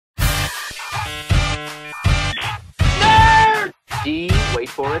D, wait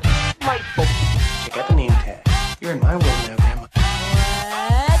for it, delightful. I got the name tag. You're in my world now, Grandma.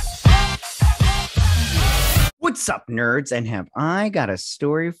 What's up, nerds? And have I got a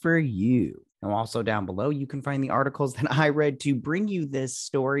story for you? And also down below, you can find the articles that I read to bring you this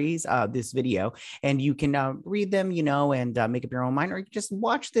video, and you can read them, and make up your own mind, or you can just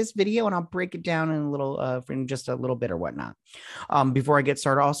watch this video and I'll break it down in just a little bit or whatnot. Before I get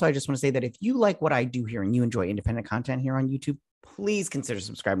started, also, I just want to say that if you like what I do here and you enjoy independent content here on YouTube, please consider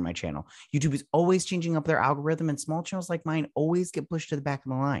subscribing to my channel. YouTube is always changing up their algorithm, and small channels like mine always get pushed to the back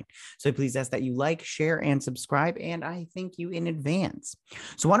of the line. So please ask that you like, share, and subscribe, and I thank you in advance.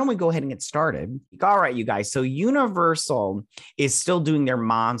 So why don't we go ahead and get started? All right, you guys. So Universal is still doing their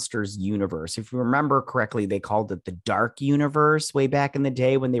Monsters universe. If you remember correctly, they called it the Dark Universe way back in the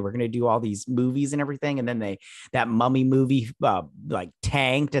day when they were going to do all these movies and everything, and then that Mummy movie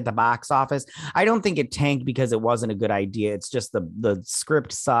tanked at the box office. I don't think it tanked because it wasn't a good idea. It's just the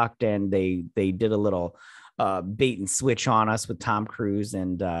script sucked, and they did a little bait and switch on us with Tom Cruise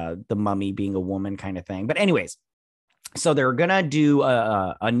and the Mummy being a woman kind of thing. But anyways, so they're gonna do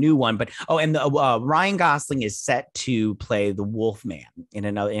a new one, but Ryan Gosling is set to play the Wolfman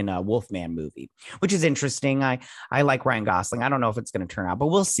in a Wolfman movie, which is interesting. I like Ryan Gosling. I don't know if it's going to turn out, but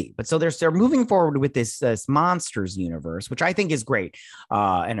we'll see. But so they're moving forward with this Monsters universe, which I think is great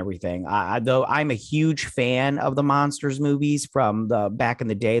and everything. Though I'm a huge fan of the Monsters movies from the back in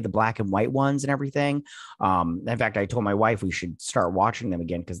the day, the black and white ones and everything. In fact, I told my wife we should start watching them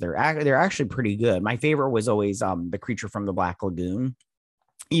again because they're actually pretty good. My favorite was always the Creature from the Black Lagoon.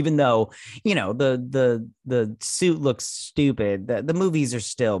 Even though, the suit looks stupid, the movies are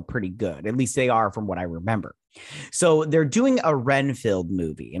still pretty good. At least they are from what I remember. So they're doing a Renfield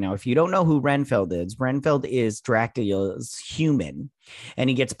movie. If you don't know who Renfield is Dracula's human, and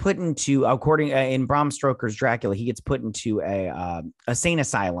he gets put into, in Bram Stoker's Dracula, he gets put into a sane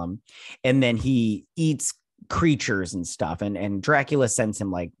asylum, and then he eats creatures and stuff, and Dracula sends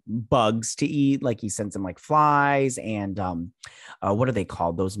him like bugs to eat, like he sends him like flies and what are they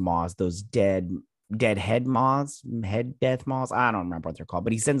called, those moths, those dead head moths, death moths, I don't remember what they're called,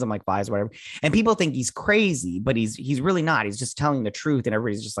 but he sends them like flies or whatever, and people think he's crazy, but he's really not. He's just telling the truth, and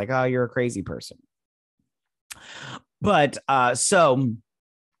everybody's just like, oh, you're a crazy person. But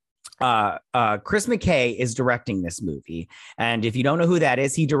Chris McKay is directing this movie. And if you don't know who that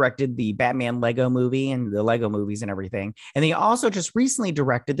is, he directed the Batman Lego movie and the Lego movies and everything. And he also just recently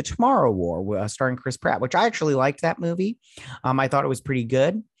directed The Tomorrow War, starring Chris Pratt, which I actually liked that movie. I thought it was pretty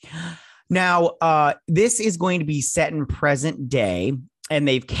good. Now, this is going to be set in present day, and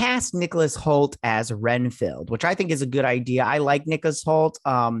they've cast Nicholas Hoult as Renfield, which I think is a good idea. I like Nicholas Hoult.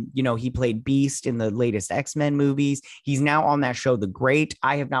 He played Beast in the latest X-Men movies. He's now on that show, The Great.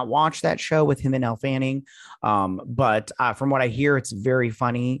 I have not watched that show with him and Elle Fanning, but from what I hear, it's very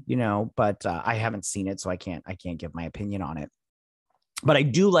funny. But I haven't seen it, so I can't give my opinion on it. But I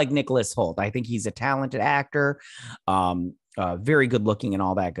do like Nicholas Hoult. I think he's a talented actor. Very good looking and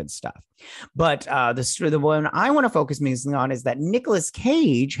all that good stuff. But the one I want to focus mainly on is that Nicolas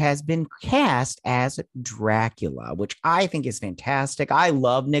Cage has been cast as Dracula, which I think is fantastic. I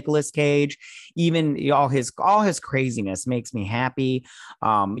love Nicolas Cage. Even all his craziness makes me happy.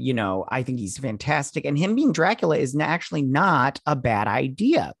 I think he's fantastic, and him being Dracula is actually not a bad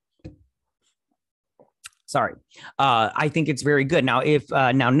idea. Sorry. I think it's very good. Now, if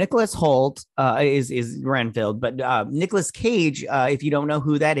Nicholas Hoult is Renfield, but Nicolas Cage, if you don't know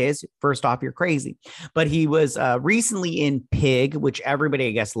who that is, first off, you're crazy. But he was recently in Pig, which everybody,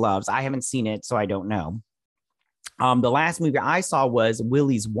 I guess, loves. I haven't seen it, so I don't know. The last movie I saw was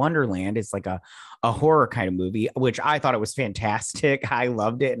Willy's Wonderland. It's like a horror kind of movie, which I thought it was fantastic. I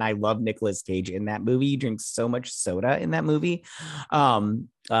loved it, and I love Nicolas Cage in that movie. He drinks so much soda in that movie,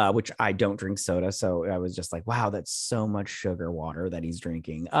 which I don't drink soda, so I was just like, wow, that's so much sugar water that he's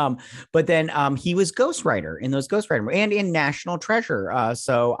drinking. But then he was Ghost Rider in those Ghost Rider and in National Treasure.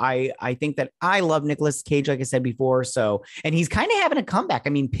 So I think that I love Nicolas Cage, like I said before. So, and he's kind of having a comeback. I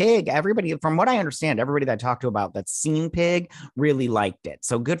mean, Pig, everybody, from what I understand, everybody that I talked to about that's seen Pig really liked it.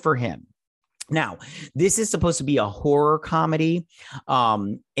 So good for him. Now, this is supposed to be a horror comedy,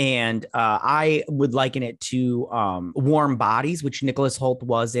 and I would liken it to Warm Bodies, which Nicholas Hoult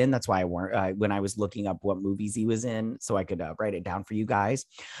was in. That's why when I was looking up what movies he was in, so I could write it down for you guys.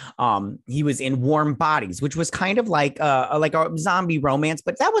 He was in Warm Bodies, which was kind of like a zombie romance,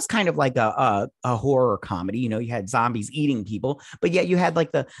 but that was kind of like a horror comedy. You had zombies eating people, but yet you had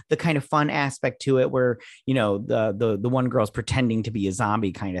like the kind of fun aspect to it where, the one girl's pretending to be a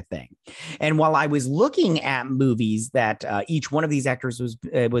zombie kind of thing. And while I was looking at movies that each one of these actors was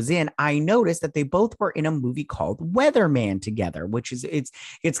it was in, I noticed that they both were in a movie called Weatherman together, which is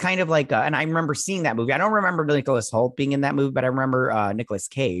it's kind of like and I remember seeing that movie. I don't remember Nicholas Hoult being in that movie, but I remember Nicolas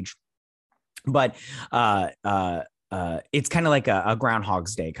Cage. But it's kind of like a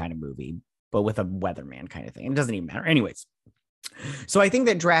Groundhog's Day kind of movie, but with a weatherman kind of thing. It doesn't even matter. Anyways, so I think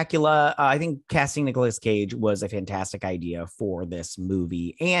that Dracula, I think casting Nicolas Cage was a fantastic idea for this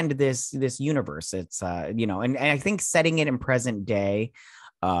movie and this universe. It's and I think setting it in present day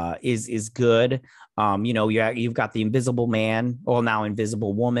is good. You've got the Invisible Man, well, now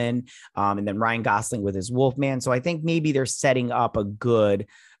Invisible Woman, and then Ryan Gosling with his Wolfman. So I think maybe they're setting up a good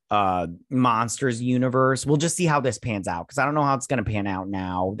monsters universe. We'll just see how this pans out, because I don't know how it's going to pan out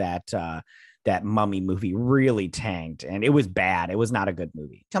now that that Mummy movie really tanked and it was bad. It was not a good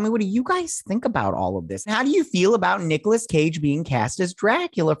movie. Tell me, what do you guys think about all of this? How do you feel about Nicolas Cage being cast as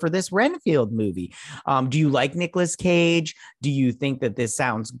Dracula for this Renfield movie? Do you like Nicolas Cage? Do you think that this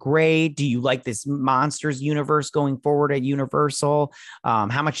sounds great? Do you like this monsters universe going forward at Universal?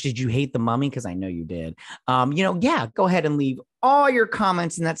 How much did you hate the Mummy? Because I know you did. Go ahead and leave all your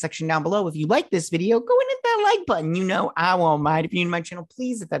comments in that section down below. If you like this video, go and hit that like button. I won't mind. If you're new to my channel,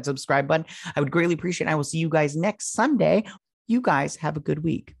 please hit that subscribe button. I would greatly appreciate it. I will see you guys next Sunday. You guys have a good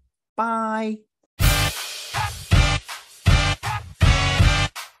week. Bye.